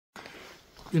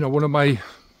you know, one of my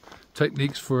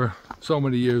techniques for so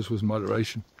many years was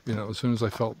moderation. You know, as soon as I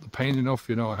felt the pain enough,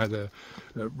 you know, I had a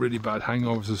really bad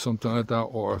hangovers or something like that,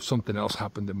 or something else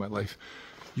happened in my life.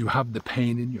 You have the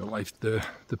pain in your life. The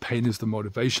pain is the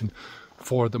motivation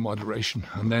for the moderation.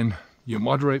 And then you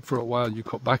moderate for a while, you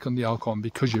cut back on the alcohol, and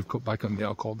because you've cut back on the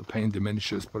alcohol, the pain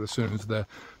diminishes. But as soon as the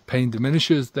pain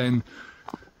diminishes, then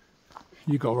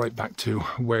you go right back to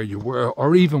where you were,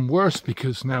 or even worse,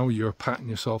 because now you're patting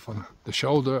yourself on the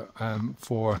shoulder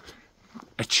for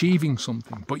achieving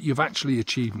something, but you've actually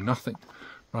achieved nothing,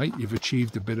 right? You've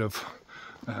achieved a bit of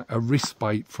a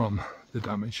respite from the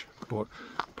damage, but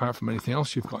apart from anything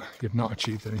else, you've not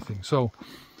achieved anything. So,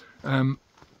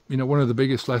 you know, one of the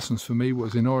biggest lessons for me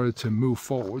was, in order to move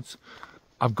forwards,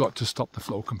 I've got to stop the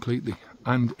flow completely.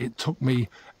 And it took me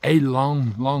a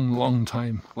long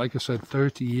time, like I said,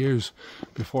 30 years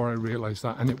before I realized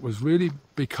that. And it was really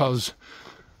because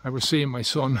I was seeing my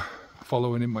son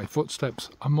following in my footsteps,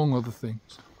 among other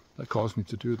things, that caused me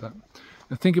to do that.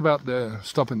 And think about the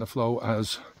stopping the flow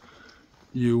as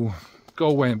you go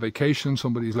away on vacation,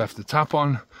 somebody's left the tap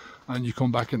on, and you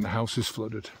come back and the house is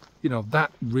flooded. You know,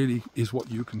 that really is what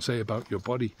you can say about your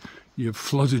body. You've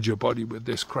flooded your body with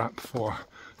this crap for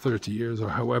 30 years, or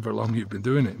however long you've been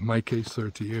doing it. In my case,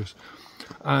 30 years.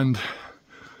 And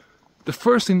the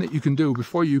first thing that you can do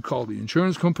before you call the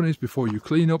insurance companies, before you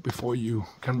clean up, before you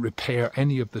can repair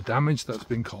any of the damage that's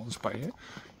been caused by it,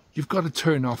 you've got to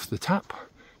turn off the tap.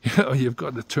 You know, you've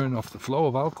got to turn off the flow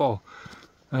of alcohol.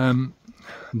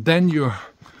 Then you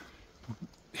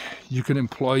can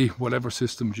employ whatever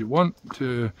systems you want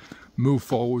to move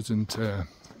forwards and to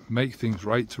make things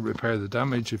right, to repair the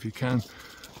damage if you can,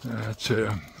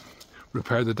 to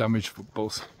repair the damage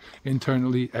both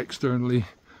internally, externally.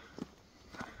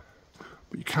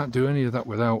 But you can't do any of that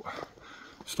without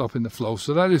stopping the flow.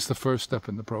 So that is the first step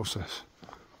in the process.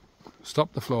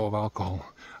 Stop the flow of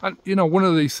alcohol. And you know, one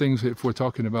of these things, if we're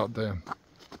talking about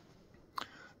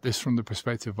this from the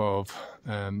perspective of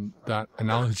that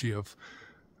analogy of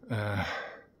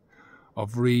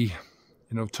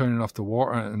turning off the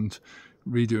water and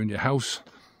redoing your house,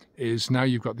 is now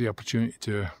you've got the opportunity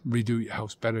to redo your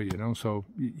house better, you know. So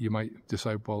you might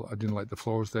decide, well, I didn't like the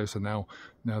floors there, so now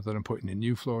that I'm putting in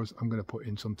new floors, I'm going to put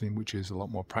in something which is a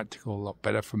lot more practical, a lot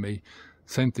better for me.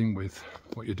 Same thing with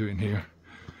what you're doing here.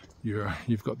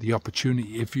 You've got the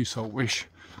opportunity, if you so wish,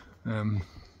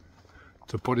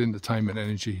 to put in the time and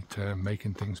energy to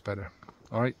making things better.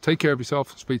 All right, take care of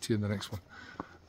yourself. Speak to you in the next one.